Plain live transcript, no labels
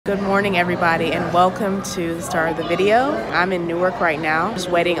Good morning everybody and welcome to the start of the video. I'm in Newark right now, just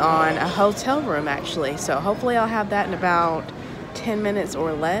waiting on a hotel room actually. So hopefully I'll have that in about 10 minutes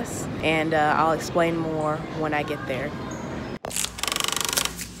or less, and I'll explain more when I get there.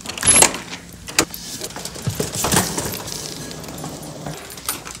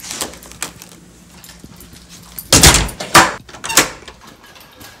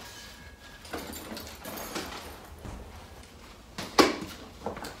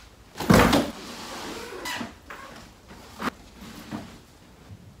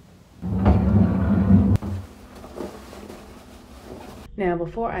 Now,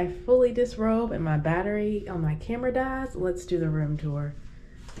 before I fully disrobe and my battery on my camera dies, let's do the room tour.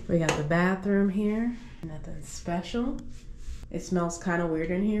 We got the bathroom here, nothing special. It smells kind of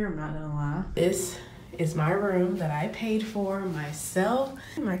weird in here, I'm not gonna lie. This is my room that I paid for myself.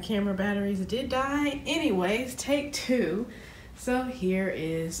 My camera batteries did die. Anyways, take two. So here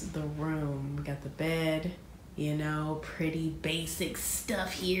is the room. We got the bed, you know, pretty basic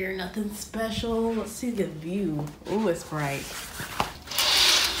stuff here, nothing special. Let's see the view. Ooh, it's bright.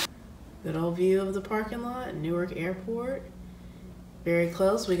 Good old view of the parking lot, Newark Airport. Very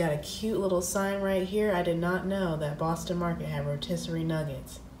close. We got a cute little sign right here. I did not know that Boston Market had rotisserie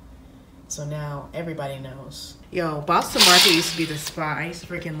nuggets. So now everybody knows. Yo, Boston Market used to be the spot I used to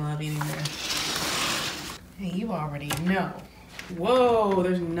freaking love eating there. Hey, you already know. Whoa,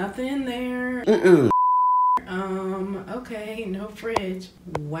 there's nothing in there. Okay, no fridge.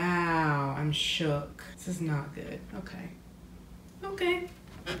 Wow, I'm shook. This is not good. Okay.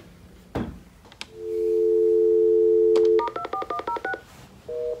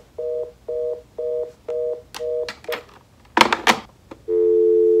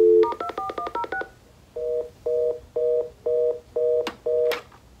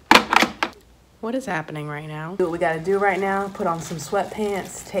 What is happening right now? What we gotta do right now, put on some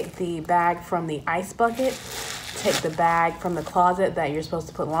sweatpants, take the bag from the ice bucket, take the bag from the closet that you're supposed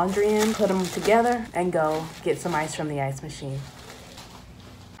to put laundry in, put them together, and go get some ice from the ice machine.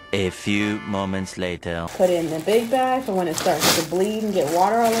 A few moments later. Put it in the big bag for when it starts to bleed and get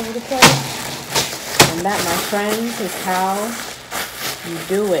water all over the place. And that, my friends, is how you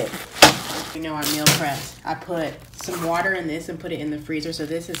do it. You know, I meal prepped. I put some water in this and put it in the freezer, so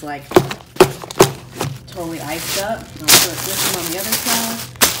this is like totally iced up. I'll put this one on the other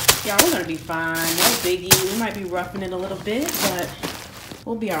side. Y'all, we're gonna be fine. No biggie. We might be roughing it a little bit, but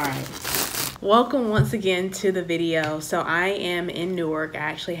we'll be all right. Welcome once again to the video. So I am in Newark. I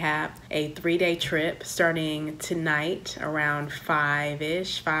actually have a 3-day trip starting tonight around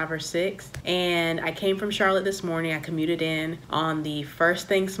 5-ish, 5 or 6. And I came from Charlotte this morning. I commuted in on the first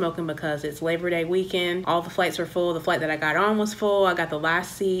thing smoking because it's Labor Day weekend. All the flights were full. The flight that I got on was full. I got the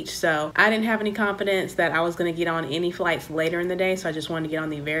last seat. So I didn't have any confidence that I was gonna get on any flights later in the day. So I just wanted to get on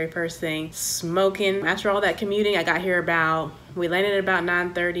the very first thing smoking. After all that commuting, I got here we landed at about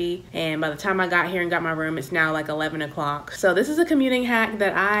 9:30, and by the time I got here and got my room, it's now like 11 o'clock. So this is a commuting hack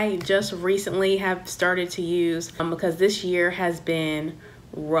that I just recently have started to use because this year has been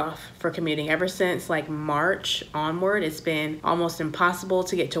rough for commuting. Ever since like March onward, it's been almost impossible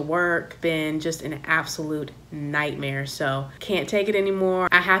to get to work, been just an absolute nightmare. So can't take it anymore.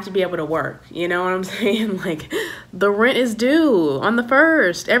 I have to be able to work, you know what I'm saying? Like, the rent is due on the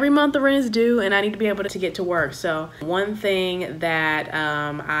 1st. Every month the rent is due and I need to be able to get to work. So one thing that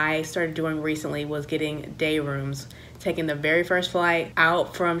I started doing recently was getting day rooms, taking the very first flight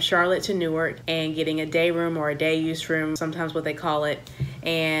out from Charlotte to Newark and getting a day room or a day use room, sometimes what they call it.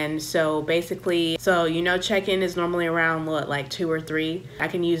 And so basically, you know, check-in is normally around what, like 2 or 3. I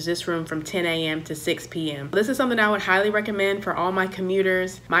can use this room from 10 a.m. to 6 p.m. This is something I would highly recommend for all my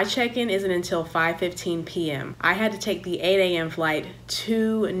commuters. My check-in isn't until 5:15 p.m. I had to take the 8 a.m. flight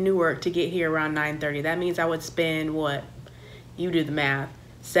to Newark to get here around 9:30. That means I would spend what? You do the math.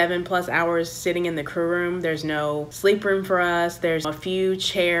 7+ hours sitting in the crew room. There's no sleep room for us. There's a few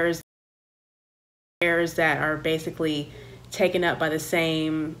chairs that are basically taken up by the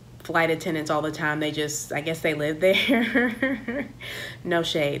same flight attendants all the time. They just, I guess they live there. No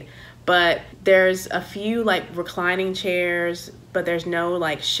shade. But there's a few like reclining chairs, but there's no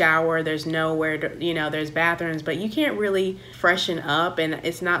like shower. There's nowhere to, you know, there's bathrooms, but you can't really freshen up. And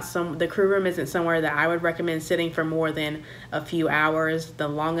it's not the crew room isn't somewhere that I would recommend sitting for more than a few hours. The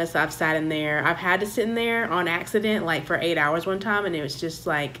longest I've sat in there, I've had to sit in there on accident, like for 8 hours one time. And it was just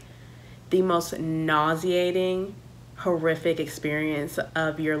like the most nauseating, horrific experience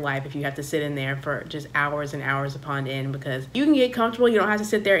of your life if you have to sit in there for just hours and hours upon end, because you can get comfortable. You don't have to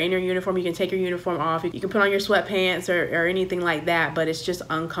sit there in your uniform. You can take your uniform off. You can put on your sweatpants or anything like that, but it's just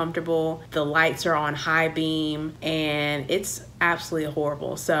uncomfortable. The lights are on high beam and it's absolutely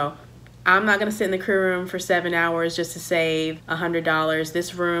horrible. So I'm not gonna sit in the crew room for 7 hours just to save $100.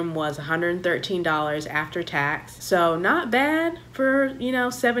 This room was $113 after tax. So not bad for,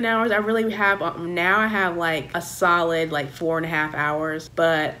 7 hours. I really have, now I have like a solid like 4.5 hours,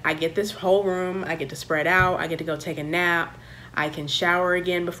 but I get this whole room. I get to spread out. I get to go take a nap. I can shower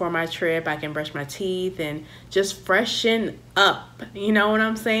again before my trip. I can brush my teeth and just freshen up, you know what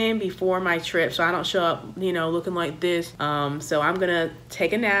I'm saying, before my trip, so I don't show up, looking like this. So I'm gonna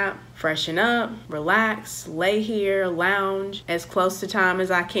take a nap, freshen up, relax, lay here, lounge as close to time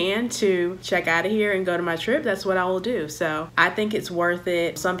as I can to check out of here and go to my trip. That's what I will do. So I think it's worth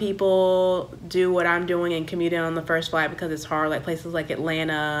it. Some people do what I'm doing and commute in on the first flight because it's hard, like places like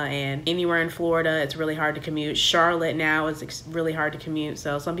Atlanta and anywhere in Florida, it's really hard to commute. Charlotte now is really hard to commute.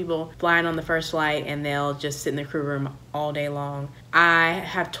 So some people fly in on the first flight and they'll just sit in the crew room all day long. I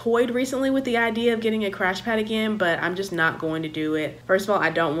have toyed recently with the idea of getting a Crashpad again, but I'm just not going to do it. First of all, I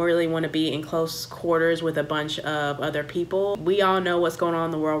don't really want to be in close quarters with a bunch of other people. We all know what's going on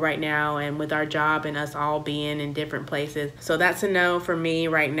in the world right now, and with our job and us all being in different places. So that's a no for me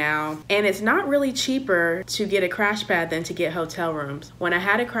right now. And it's not really cheaper to get a Crashpad than to get hotel rooms. When I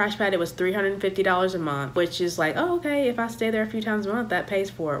had a Crashpad, it was $350 a month, which is like, oh, okay, if I stay there a few times a month, that pays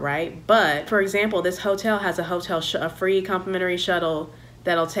for it, right? But for example, this hotel has a free complimentary shuttle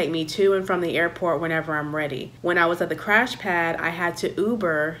that'll take me to and from the airport whenever I'm ready. When I was at the Crashpad, I had to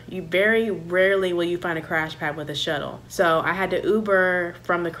Uber. You very rarely will you find a Crashpad with a shuttle. So I had to Uber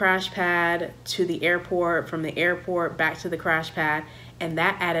from the Crashpad to the airport, from the airport back to the Crashpad, and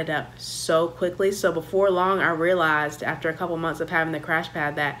that added up so quickly. So before long, I realized after a couple months of having the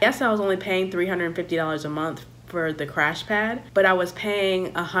Crashpad that yes, I was only paying $350 a month for the Crashpad, but I was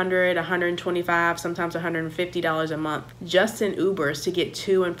paying $100, $125, sometimes $150 a month just in Ubers to get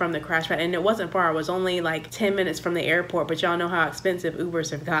to and from the Crashpad. And it wasn't far. It was only like 10 minutes from the airport, but y'all know how expensive Ubers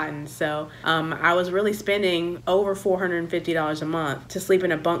have gotten. So I was really spending over $450 a month to sleep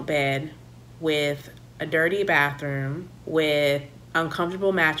in a bunk bed with a dirty bathroom, with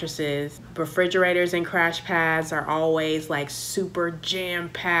uncomfortable mattresses. Refrigerators and Crashpads are always like super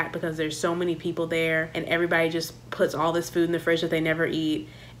jam-packed because there's so many people there and everybody just puts all this food in the fridge that they never eat,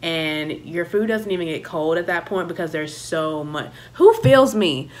 and your food doesn't even get cold at that point because there's so much. Who feels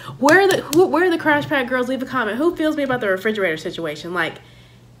me? Where are the Crashpad girls? Leave a comment. Who feels me about the refrigerator situation? Like,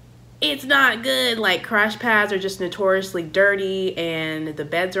 it's not good. Like, Crashpads are just notoriously dirty and the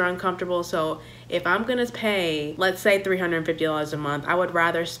beds are uncomfortable. So if I'm gonna pay, let's say $350 a month, I would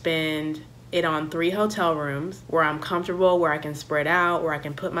rather spend it on 3 hotel rooms where I'm comfortable, where I can spread out, where I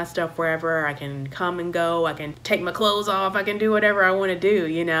can put my stuff wherever, I can come and go, I can take my clothes off, I can do whatever I wanna do,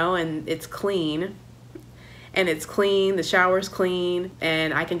 and it's clean. The shower's clean,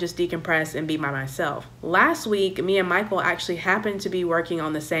 and I can just decompress and be by myself. Last week, me and Michael actually happened to be working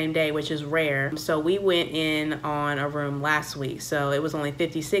on the same day, which is rare. So we went in on a room last week. So it was only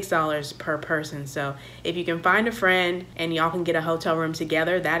 $56 per person. So if you can find a friend and y'all can get a hotel room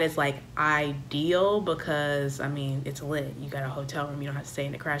together, that is like ideal because, I mean, it's lit. You got a hotel room. You don't have to stay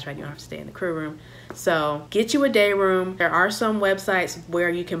in the Crashpad. You don't have to stay in the crew room. So get you a day room. There are some websites where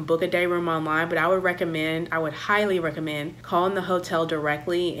you can book a day room online, but I would highly recommend calling the hotel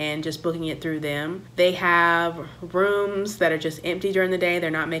directly and just booking it through them. They have rooms that are just empty during the day. They're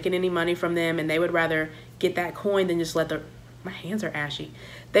not making any money from them, and they would rather get that coin than just my hands are ashy.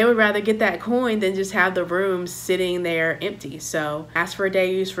 They would rather get that coin than just have the room sitting there empty. So ask for a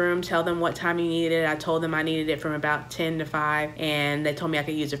day use room, tell them what time you need it. I told them I needed it from about 10 to 5, and they told me I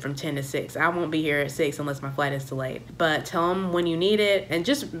could use it from 10 to 6. I won't be here at 6 unless my flight is delayed. But tell them when you need it and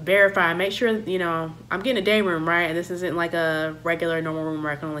just verify, make sure, I'm getting a day room, right? And this isn't like a regular normal room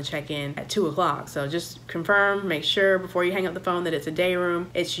where I can only check in at 2 o'clock. So just confirm, make sure before you hang up the phone that it's a day room.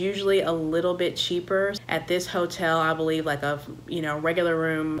 It's usually a little bit cheaper. At this hotel, I believe like a, regular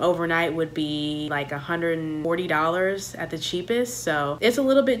room overnight would be like $140 at the cheapest. So it's a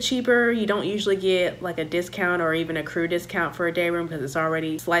little bit cheaper. You don't usually get like a discount or even a crew discount for a day room because it's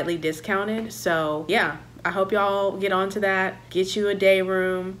already slightly discounted. So yeah, I hope y'all get onto that. Get you a day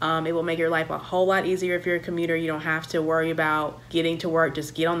room. It will make your life a whole lot easier if you're a commuter. You don't have to worry about getting to work.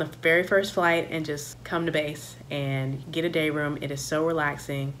 Just get on the very first flight and just come to base and get a day room. It is so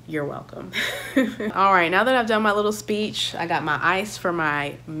relaxing. You're welcome. All right, now that I've done my little speech, I got my ice for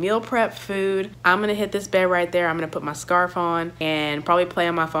my meal prep food. I'm gonna hit this bed right there. I'm gonna put my scarf on and probably play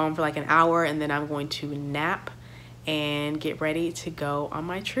on my phone for like an hour, and then I'm going to nap and get ready to go on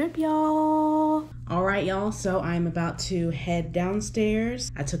my trip, y'all. All right, y'all, so I'm about to head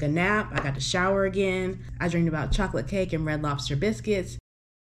downstairs. I took a nap, I got to shower again. I dreamed about chocolate cake and Red Lobster biscuits.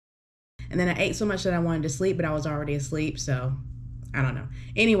 And then I ate so much that I wanted to sleep, but I was already asleep, so I don't know.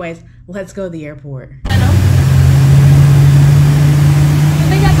 Anyways, let's go to the airport.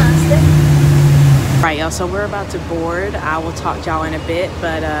 Right, y'all, so we're about to board. I will talk to y'all in a bit,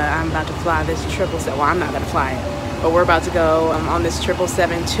 but I'm about to fly this 777. Well, I'm not going to fly it, but we're about to go on this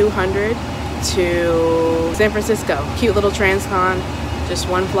 777-200 to San Francisco. Cute little transcon, just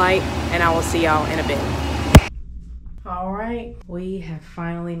one flight, and I will see y'all in a bit. All right, we have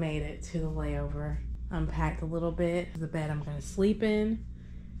finally made it to the layover. Unpacked a little bit. The bed I'm going to sleep in.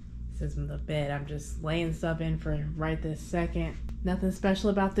 This isn't the bed I'm just laying stuff in for right this second. Nothing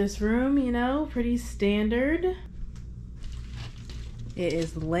special about this room, you know, pretty standard. It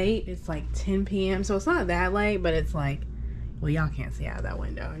is late, it's like 10 p.m. So it's not that late, but it's like, well, y'all can't see out of that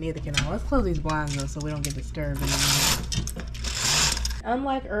window. Neither can I. Let's close these blinds though so we don't get disturbed anymore.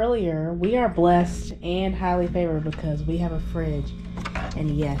 Unlike earlier, we are blessed and highly favored because we have a fridge.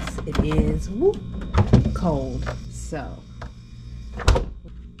 And yes, it is cold. So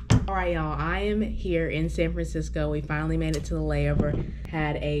all right, y'all, I am here in San Francisco. We finally made it to the layover.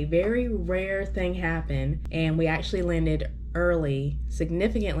 Had a very rare thing happen, and we actually landed early,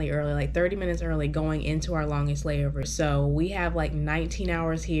 significantly early, like 30 minutes early, going into our longest layover. So we have like 19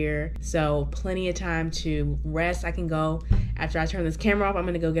 hours here, so plenty of time to rest. I can go, after I turn this camera off, I'm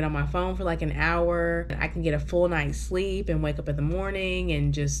gonna go get on my phone for like an hour. I can get a full night's sleep and wake up in the morning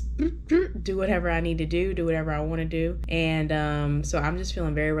and just do whatever I need to do whatever I want to do. And so I'm just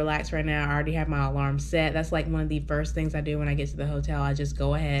feeling very relaxed right now. I already have my alarm set. That's like one of the first things I do when I get to the hotel. I just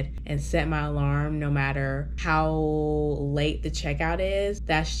go ahead and set my alarm, no matter how late the checkout is.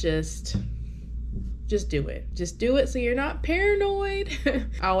 That's just do it. Just do it so you're not paranoid.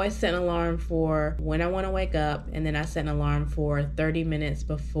 I always set an alarm for when I want to wake up, and then I set an alarm for 30 minutes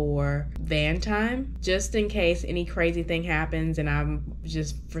before van time, just in case any crazy thing happens and I'm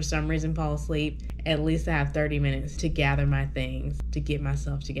just for some reason fall asleep. At least I have 30 minutes to gather my things, to get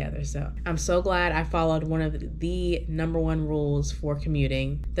myself together. So I'm so glad I followed one of the number one rules for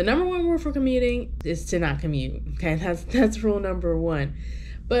commuting. The number one rule for commuting is to not commute. Okay, that's rule number one.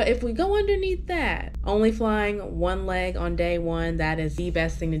 But if we go underneath that, only flying one leg on day one, that is the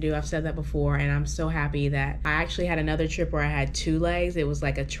best thing to do. I've said that before, and I'm so happy that I actually had another trip where I had two legs. It was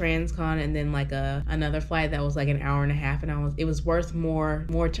like a transcon and then like another flight that was like an hour and a half, and it was worth more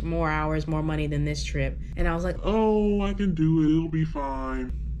hours, more money than this trip. And I was like, oh, I can do it. It'll be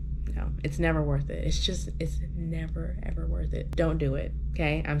fine. No, it's never worth it. It's never, ever worth it. Don't do it,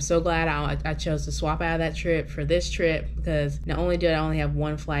 okay? I'm so glad I chose to swap out of that trip for this trip, because not only did I only have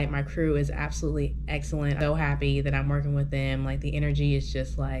one flight, my crew is absolutely excellent. I'm so happy that I'm working with them. Like, the energy is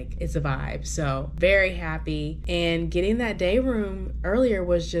just like, it's a vibe. So very happy. And getting that day room earlier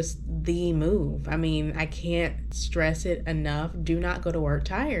was just the move. I mean, I can't stress it enough. Do not go to work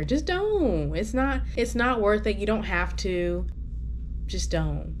tired. Just don't. It's not worth it. You don't have to. Just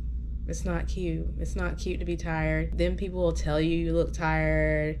don't. It's not cute. It's not cute to be tired. Then people will tell you look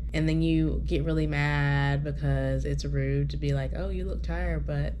tired, and then you get really mad because it's rude to be like, oh, you look tired,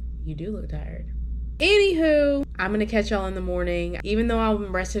 but you do look tired. Anywho, I'm gonna catch y'all in the morning. Even though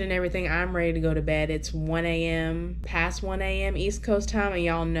I'm rested and everything, I'm ready to go to bed. It's 1 a.m., past 1 a.m. East Coast time, and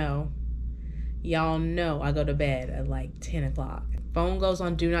y'all know I go to bed at like 10 o'clock. Phone goes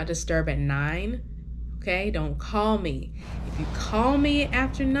on Do Not Disturb at 9. Okay, don't call me. If you call me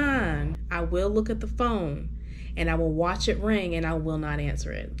after 9, I will look at the phone and I will watch it ring and I will not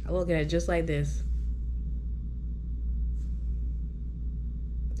answer it. I look at it just like this.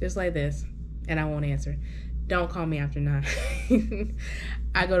 Just like this. And I won't answer. Don't call me after 9.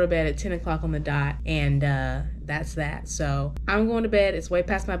 I go to bed at 10 o'clock on the dot, and that's that. So I'm going to bed. It's way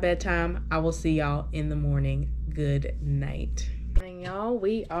past my bedtime. I will see y'all in the morning. Good night. And y'all,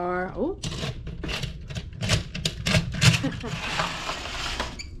 we are...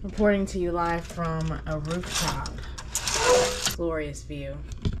 reporting to you live from a rooftop. Glorious view.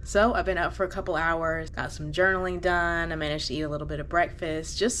 So I've been up for a couple hours, got some journaling done. I managed to eat a little bit of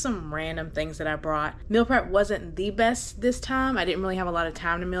breakfast, just some random things that I brought. Meal prep wasn't the best this time. I didn't really have a lot of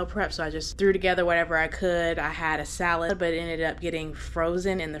time to meal prep, so I just threw together whatever I could. I had a salad, but it ended up getting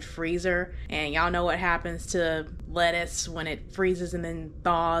frozen in the freezer. And y'all know what happens to lettuce when it freezes and then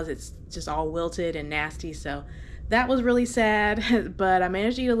thaws. It's just all wilted and nasty, so that was really sad, but I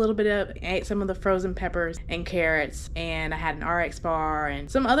managed to eat a little bit of, ate some of the frozen peppers and carrots, and I had an RX bar and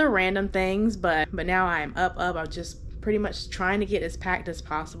some other random things, but now I'm up. I just pretty much trying to get as packed as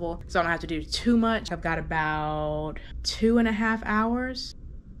possible so I don't have to do too much. I've got about 2.5 hours.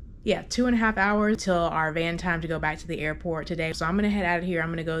 Yeah, 2.5 hours till our van time to go back to the airport today. So I'm gonna head out of here. I'm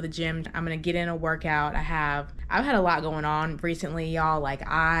gonna go to the gym. I'm gonna get in a workout. I've had a lot going on recently, y'all. Like,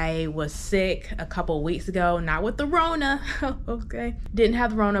 I was sick a couple weeks ago, not with the Rona, okay? Didn't have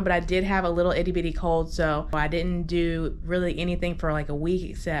the Rona, but I did have a little itty bitty cold, so I didn't do really anything for like a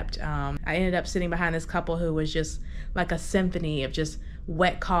week except I ended up sitting behind this couple who was just like a symphony of just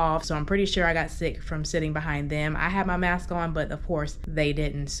wet cough. So I'm pretty sure I got sick from sitting behind them. I had my mask on, but of course they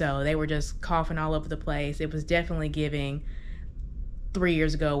didn't. So they were just coughing all over the place. It was definitely giving 3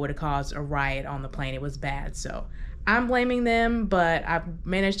 years ago would have caused a riot on the plane. It was bad. So I'm blaming them, but I've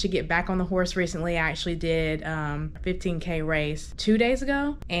managed to get back on the horse recently. I actually did a 15K race 2 days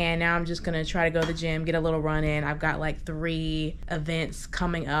ago, and now I'm just gonna try to go to the gym, get a little run in. I've got like 3 events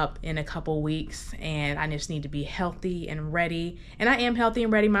coming up in a couple weeks, and I just need to be healthy and ready. And I am healthy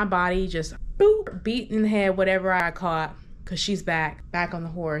and ready. My body just boop, beat in the head, whatever I caught, because she's back on the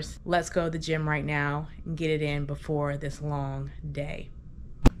horse. Let's go to the gym right now and get it in before this long day.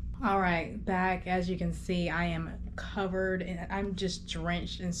 All right, back. As you can see, I am covered and I'm just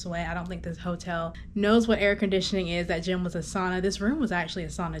drenched in sweat. I don't think this hotel knows what air conditioning is. That gym was a sauna. This room was actually a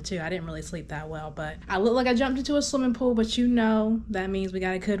sauna too. I didn't really sleep that well, but I look like I jumped into a swimming pool, but you know, that means we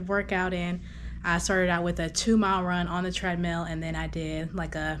got a good workout in. I started out with a 2-mile run on the treadmill, and then I did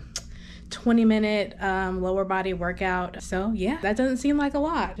like a 20-minute lower body workout. So yeah, that doesn't seem like a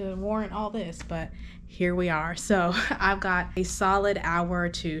lot to warrant all this, but here we are. So I've got a solid hour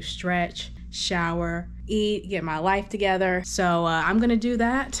to stretch, shower, eat, get my life together. So I'm gonna do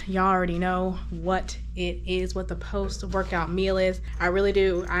that. Y'all already know what it is, what the post-workout meal is. I really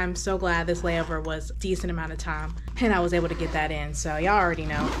do. I'm so glad this layover was a decent amount of time and I was able to get that in. So y'all already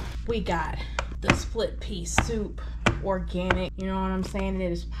know. We got the split pea soup, organic, you know what I'm saying?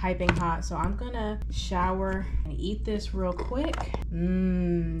 It is piping hot. So I'm gonna shower and eat this real quick.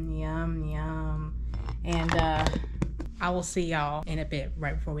 Yum, yum. And I will see y'all in a bit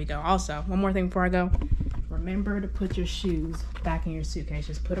right before we go. Also, one more thing before I go. Remember to put your shoes back in your suitcase.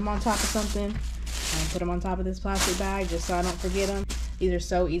 Just put them on top of something and put them on top of this plastic bag just so I don't forget them. These are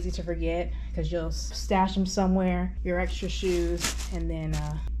so easy to forget because you'll stash them somewhere, your extra shoes, and then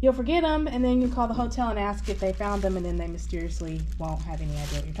you'll forget them, and then you call the hotel and ask if they found them, and then they mysteriously won't have any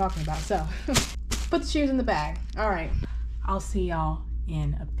idea what you're talking about. So put the shoes in the bag. All right, I'll see y'all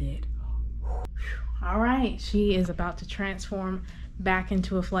in a bit. All right, she is about to transform back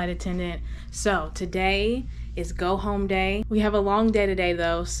into a flight attendant. So today is go home day. We have a long day today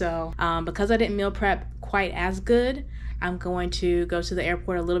though, so because I didn't meal prep quite as good, I'm going to go to the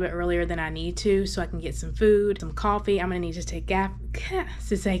airport a little bit earlier than I need to so I can get some food, some coffee. I'm gonna need to stay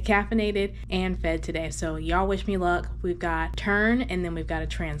caffeinated and fed today. So y'all wish me luck. We've got turn and then we've got a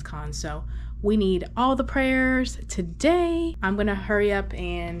transcon. So we need all the prayers today. I'm gonna hurry up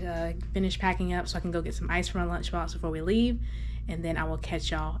and finish packing up so I can go get some ice from my lunchbox before we leave, and then I will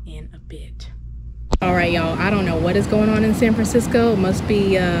catch y'all in a bit. All right, y'all, I don't know what is going on in San Francisco. It must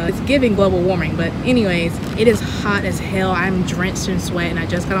be, it's giving global warming, but anyways, it is hot as hell. I'm drenched in sweat and I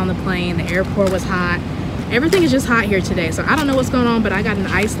just got on the plane. The airport was hot. Everything is just hot here today. So I don't know what's going on, but I got an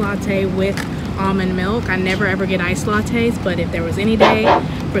iced latte with almond milk. I never ever get iced lattes, but if there was any day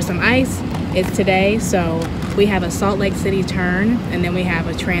for some ice, it's today. So we have a Salt Lake City turn and then we have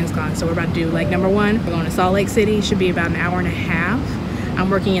a transcon. So we're about to do leg number 1. We're going to Salt Lake City. Should be about an hour and a half. I'm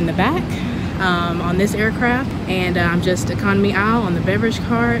working in the back on this aircraft, and I'm just economy aisle on the beverage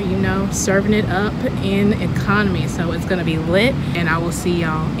cart, you know, serving it up in economy. So it's gonna be lit, and I will see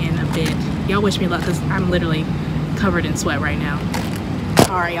y'all in a bit. Y'all wish me luck because I'm literally covered in sweat right now.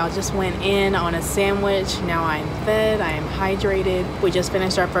 All right, y'all, just went in on a sandwich. Now I'm fed, I am hydrated. We just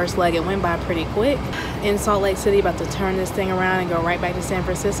finished our first leg. It went by pretty quick. In Salt Lake City, about to turn this thing around and go right back to San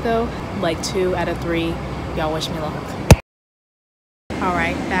Francisco. Like 2 out of 3. Y'all wish me luck. All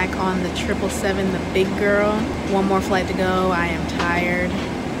right, back on the 777, the big girl. One more flight to go. I am tired.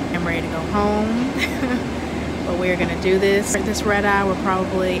 I'm ready to go home. But we're gonna do this. This red eye,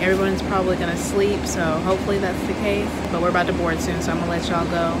 everyone's probably gonna sleep, so hopefully that's the case. But we're about to board soon, so I'm gonna let y'all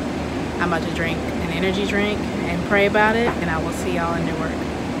go. I'm about to drink an energy drink and pray about it, and I will see y'all in Newark.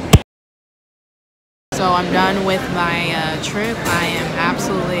 So I'm done with my trip. I am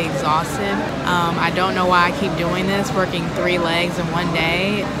absolutely exhausted. I don't know why I keep doing this, working 3 legs in one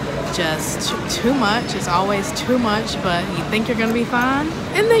day. Just too much. It's always too much, but you think you're gonna be fine,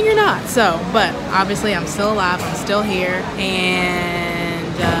 and then you're not. So, but obviously I'm still alive, I'm still here,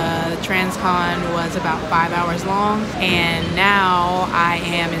 and the transcon was about 5 hours long, and now I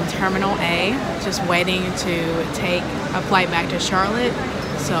am in Terminal A, just waiting to take a flight back to Charlotte.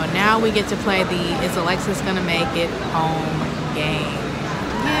 So now we get to play the Is Alexis Gonna Make It home game.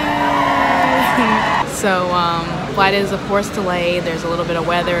 Yay! So flight is of course delayed. There's a little bit of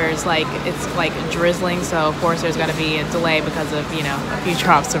weather. It's like drizzling, so of course there's got to be a delay because of, you know, a few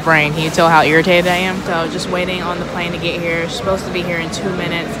drops of rain. Can you tell how irritated I am? So just waiting on the plane to get here. It's supposed to be here in 2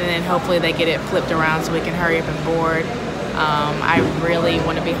 minutes, and then hopefully they get it flipped around so we can hurry up and board. I really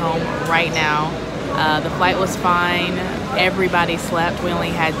want to be home right now. The flight was fine. Everybody slept. We only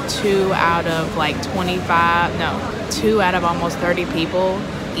had 2 out of like 25, no, 2 out of almost 30 people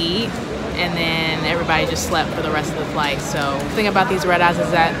eat, and then everybody just slept for the rest of the flight. So the thing about these red eyes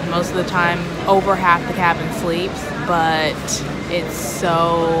is that most of the time over half the cabin sleeps, but it's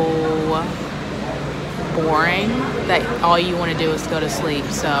so boring that all you want to do is go to sleep.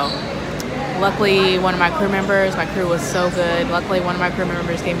 So luckily one of my crew members, my crew was so good, luckily one of my crew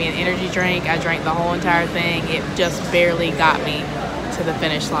members gave me an energy drink. I drank the whole entire thing. It just barely got me to the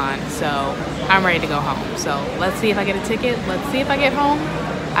finish line. So I'm ready to go home. So let's see if I get a ticket. Let's see if I get home.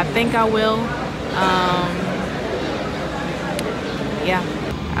 I think I will. Yeah,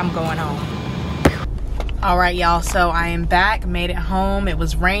 I'm going home. All right, y'all, so I am back, made it home. It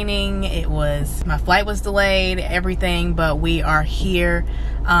was raining, my flight was delayed, everything, but we are here.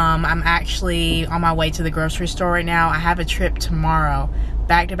 I'm actually on my way to the grocery store right now. I have a trip tomorrow,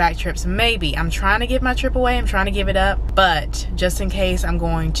 back-to-back trips, maybe. I'm trying to give my trip away, I'm trying to give it up, but just in case, I'm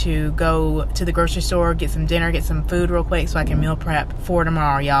going to go to the grocery store, get some dinner, get some food real quick so I can meal prep for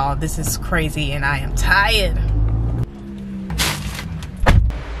tomorrow, y'all. This is crazy and I am tired.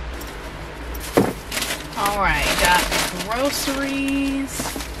 Alright, got groceries,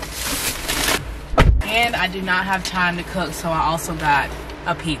 and I do not have time to cook, so I also got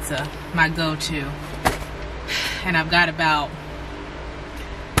a pizza, my go-to, and I've got about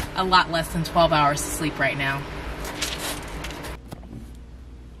a lot less than 12 hours to sleep right now.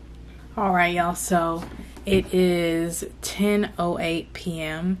 Alright, y'all, so it is 10:08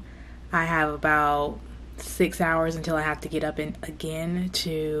 p.m. I have about 6 hours until I have to get up again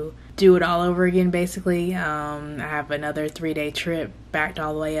to do it all over again, basically. I have another 3-day trip backed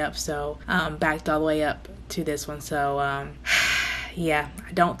all the way up, so backed all the way up to this one. So yeah,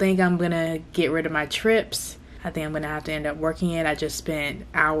 I don't think I'm gonna get rid of my trips. I think I'm gonna have to end up working it. I just spent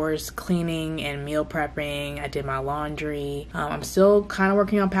hours cleaning and meal prepping. I did my laundry. I'm still kind of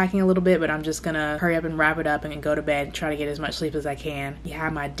working on packing a little bit, but I'm just gonna hurry up and wrap it up and go to bed, try to get as much sleep as I can. You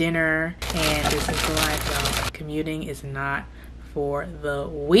have my dinner, and this is the life, y'all. Commuting is not for the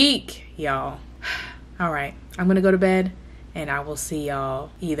weak, y'all. All right, I'm gonna go to bed, and I will see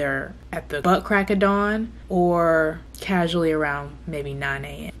y'all either at the butt crack of dawn or casually around maybe 9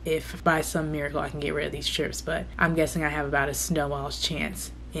 a.m. if by some miracle I can get rid of these trips, but I'm guessing I have about a snowball's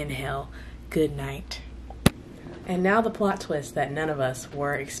chance in hell. Good night. And now the plot twist that none of us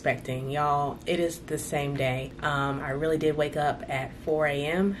were expecting. Y'all, it is the same day. I really did wake up at 4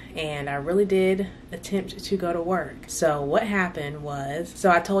 a.m. and I really did attempt to go to work. So what happened was, so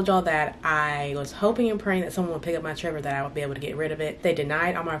I told y'all that I was hoping and praying that someone would pick up my trip or that I would be able to get rid of it. They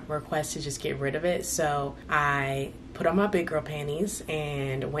denied on my request to just get rid of it. So I put on my big girl panties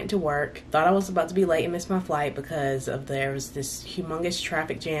and went to work. Thought I was about to be late and miss my flight because there was this humongous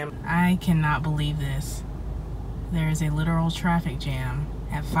traffic jam. I cannot believe this. There is a literal traffic jam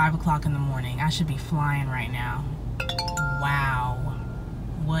at 5 o'clock in the morning. I should be flying right now. Wow.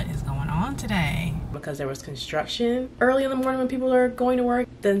 What is going on today? Because there was construction early in the morning when people are going to work.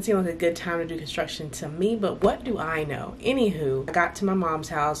 Doesn't seem like a good time to do construction to me, but what do I know? Anywho, I got to my mom's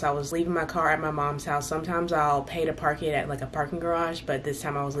house. I was leaving my car at my mom's house. Sometimes I'll pay to park it at like a parking garage, but this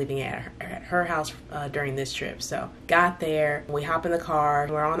time I was leaving it at her house during this trip. So got there, we hop in the car,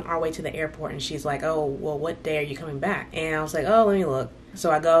 we're on our way to the airport, and she's like, oh, well, what day are you coming back? And I was like, oh, let me look. So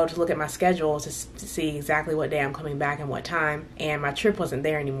I go to look at my schedule to see exactly what day I'm coming back and what time, and my trip wasn't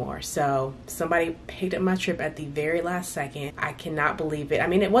there anymore. So somebody picked up my trip at the very last second. I cannot believe it. I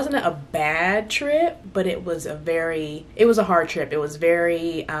mean, it wasn't a bad trip, but it was a hard trip. It was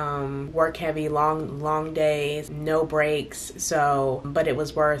very work heavy, long days, no breaks. So, but it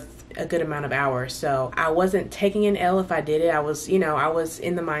was worth a good amount of hours. So I wasn't taking an L if I did it. I was in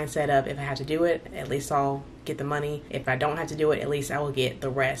the mindset of if I had to do it, at least I'll get the money. If I don't have to do it, at least I will get the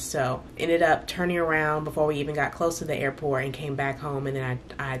rest. So ended up turning around before we even got close to the airport and came back home, and then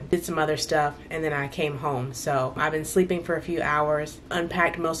I did some other stuff, and then I came home. So I've been sleeping for a few hours,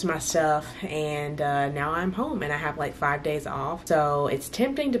 unpacked most of my stuff, and now I'm home and I have like 5 days off. So it's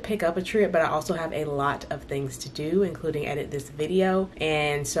tempting to pick up a trip, but I also have a lot of things to do, including edit this video.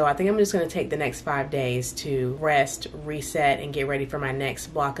 And so I think I'm just going to take the next 5 days to rest, reset, and get ready for my next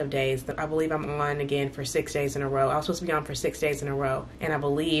block of days. I believe I'm on again for 6 days in a row. I was supposed to be on for 6 days in a row, and I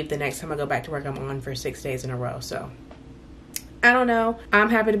believe the next time I go back to work I'm on for 6 days in a row. So I don't know. I'm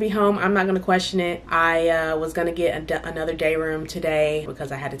happy to be home. I'm not going to question it. I was going to get another day room today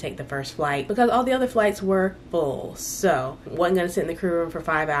because I had to take the first flight because all the other flights were full. So wasn't going to sit in the crew room for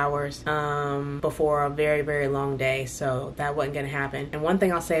 5 hours before a very, very long day. So that wasn't going to happen. And one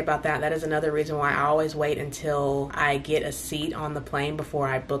thing I'll say about that is another reason why I always wait until I get a seat on the plane before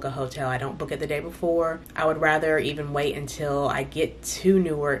I book a hotel. I don't book it the day before. I would rather even wait until I get to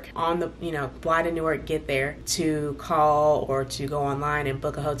Newark on the, fly to Newark, get there to call or to go online and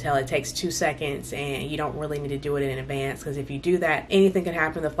book a hotel. It takes 2 seconds and you don't really need to do it in advance, because if you do that, anything could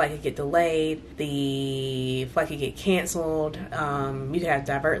happen. The flight could get delayed, the flight could get canceled, you could have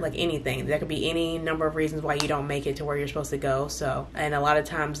to divert, like anything. There could be any number of reasons why you don't make it to where you're supposed to go. So, and a lot of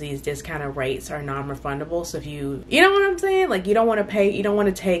times these discounted rates are non-refundable. So if you know what I'm saying? Like you don't want to pay, you don't want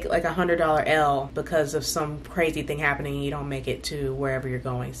to take like $100 L because of some crazy thing happening and you don't make it to wherever you're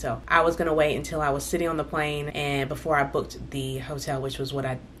going. So I was going to wait until I was sitting on the plane and before I booked the hotel, which was what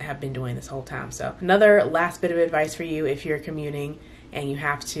I have been doing this whole time. So another last bit of advice for you: if you're commuting and you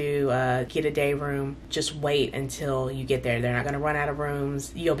have to get a day room, just wait until you get there. They're not going to run out of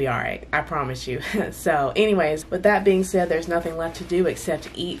rooms. You'll be all right, I promise you. So anyways, with that being said, there's nothing left to do except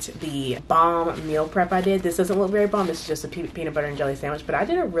eat the bomb meal prep I did. This doesn't look very bomb. This is just a peanut butter and jelly sandwich, but I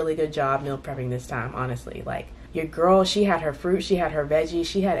did a really good job meal prepping this time, honestly. Like, your girl, she had her fruit, she had her veggies,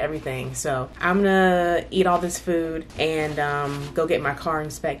 she had everything. So I'm gonna eat all this food and go get my car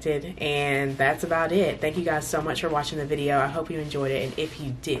inspected, and that's about it. Thank you guys so much for watching the video. I hope you enjoyed it, and if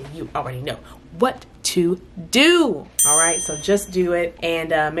you did, you already know what to do. All right, so just do it,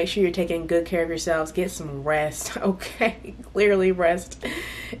 and make sure you're taking good care of yourselves. Get some rest, okay? Clearly rest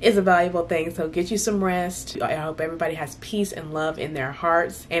is a valuable thing, so get you some rest. I hope everybody has peace and love in their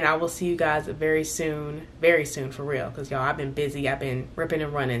hearts, and I will see you guys very soon for real, because y'all, I've been busy, I've been ripping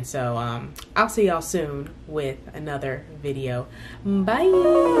and running. So I'll see y'all soon with another video. Bye.